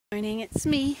Morning, it's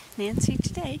me, Nancy,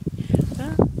 today.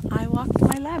 Well, I walked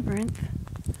my labyrinth.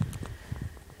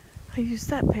 I used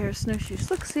that pair of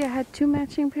snowshoes. Look, see, I had two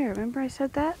matching pair. Remember I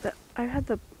said that? I had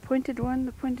the pointed one,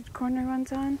 the pointed corner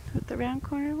ones on, with the round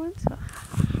corner ones. So,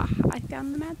 I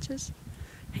found the matches.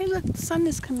 Hey, look, the sun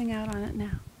is coming out on it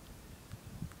now.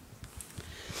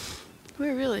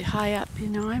 We're really high up, you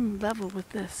know, I'm level with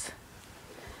this.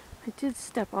 I did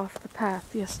step off the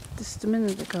path just a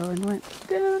minute ago and went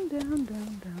down, down,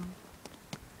 down, down.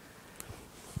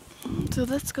 So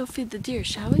let's go feed the deer,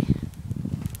 shall we?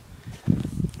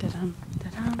 Da-dum,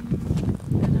 da-dum,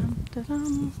 da-dum,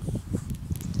 da-dum.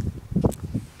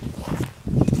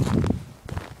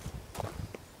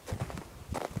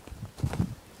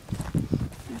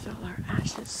 There's all our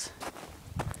ashes.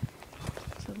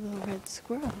 It's a little red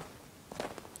squirrel.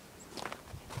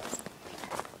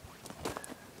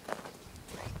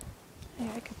 Hey,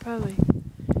 I could probably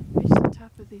reach the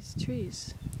top of these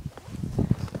trees.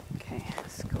 Okay,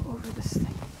 let's go over this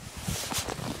thing.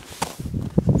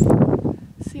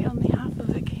 See, only half of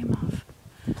it came off.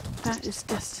 That is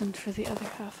destined for the other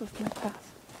half of my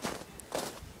path.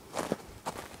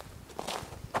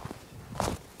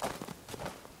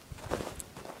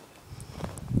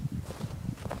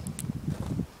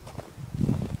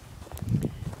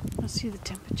 I'll see the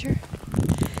temperature.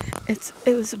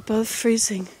 It was above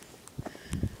freezing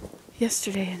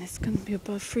yesterday, and it's going to be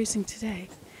above freezing today.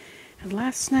 And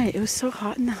last night, it was so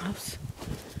hot in the house.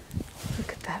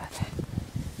 Look at that.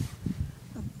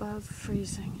 Above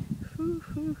freezing. Hoo,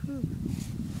 hoo, hoo.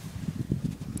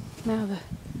 Now the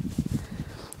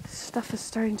stuff is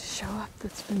starting to show up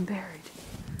that's been buried.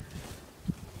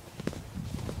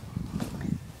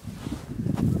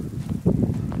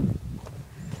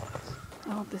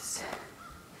 All this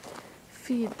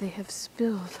feed they have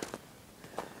spilled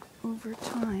over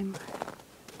time.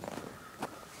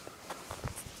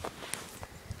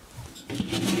 They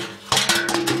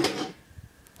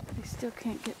still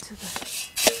can't get to the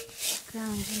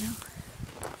ground, you know.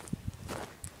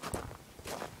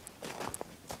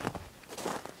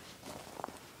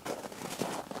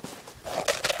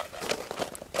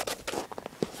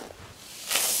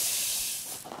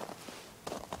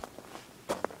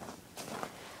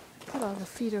 I put all the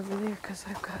feed over there because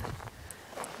I've got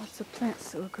lots of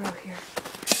plants that will grow here.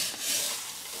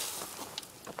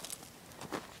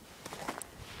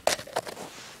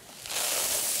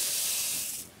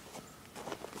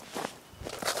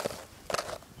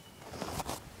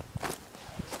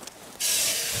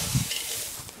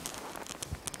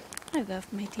 I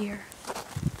love my deer.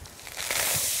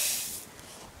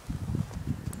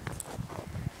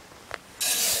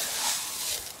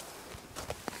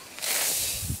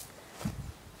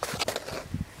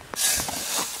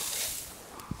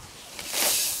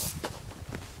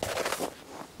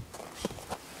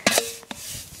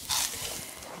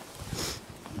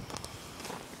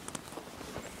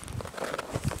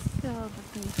 All the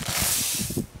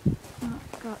things not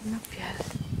gotten up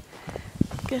yet.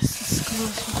 I guess the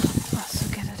squirrels will also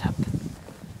get it up.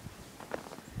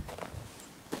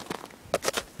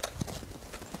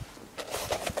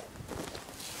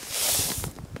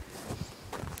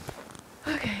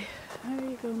 Okay, there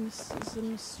you go, Mrs.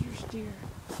 and Mr. Deer.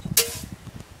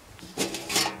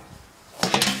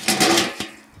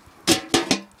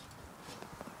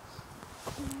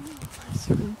 A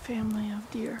certain family of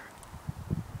deer.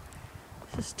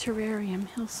 This is terrarium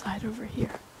hillside over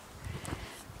here.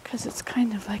 Because it's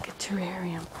kind of like a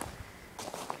terrarium.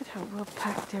 Look at how well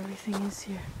packed everything is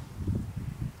here.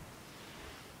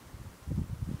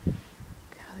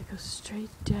 Look how they go straight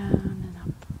down and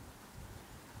up.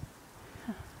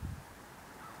 Huh.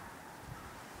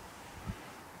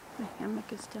 The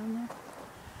hammock is down there.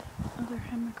 Other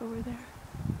hammock over there.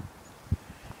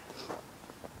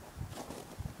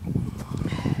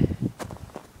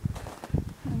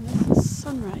 And this is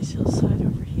Sunrise Hillside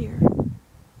over here.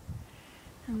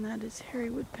 And that is Hairy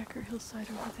Woodpecker Hillside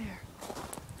over there.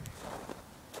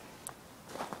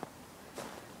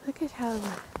 Look at how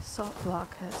the salt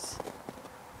block has...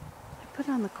 I put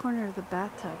it on the corner of the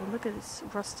bathtub, and look at it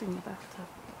rusting the bathtub.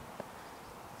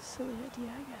 Silly idea,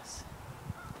 I guess.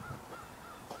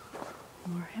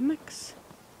 More hammocks.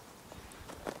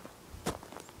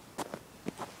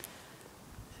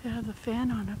 I have the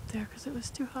fan on up there because it was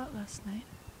too hot last night.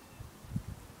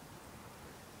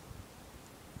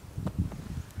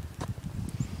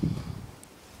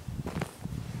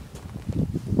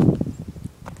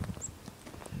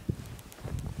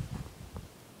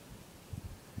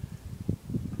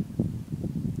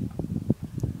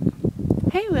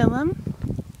 Hey, Willem.